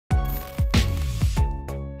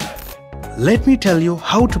Let me tell you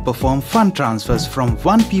how to perform fund transfers from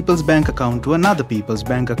one people's bank account to another people's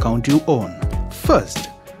bank account you own. First,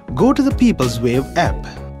 go to the People's Wave app.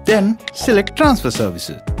 Then select Transfer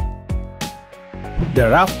Services.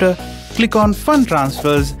 Thereafter, click on Fund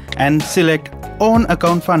Transfers and select On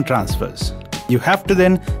Account Fund Transfers. You have to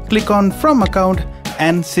then click on From Account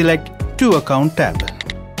and select To Account tab.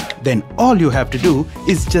 Then all you have to do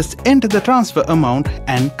is just enter the transfer amount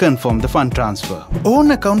and confirm the fund transfer.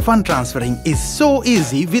 On account fund transferring is so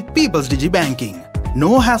easy with People's DigiBanking.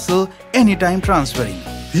 No hassle, anytime transferring.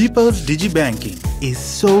 People's DigiBanking is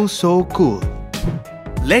so cool.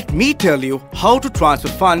 Let me tell you how to transfer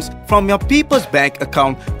funds from your People's Bank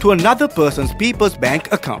account to another person's People's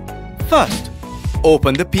Bank account. First,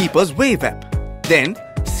 open the People's Wave app. Then,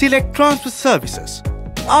 select Transfer Services.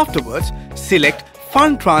 Afterwards, select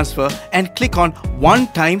Fund Transfer and click on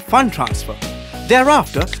One-Time Fund Transfer.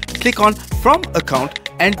 Thereafter, click on From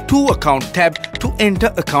Account and To Account tab to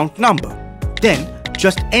enter account number. Then,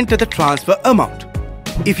 just enter the transfer amount.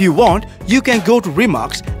 If you want, you can go to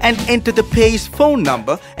Remarks and enter the payer's phone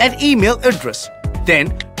number and email address.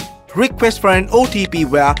 Then, request for an OTP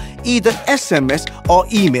via either SMS or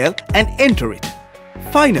email and enter it.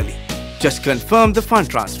 Finally, just confirm the fund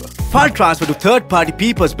transfer. Fund transfer to third-party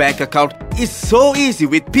People's Bank account is so easy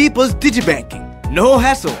with People's DigiBanking. No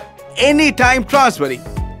hassle, anytime transferring.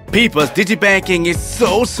 People's DigiBanking is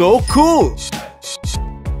so cool.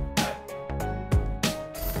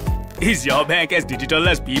 Is your bank as digital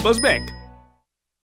as People's Bank?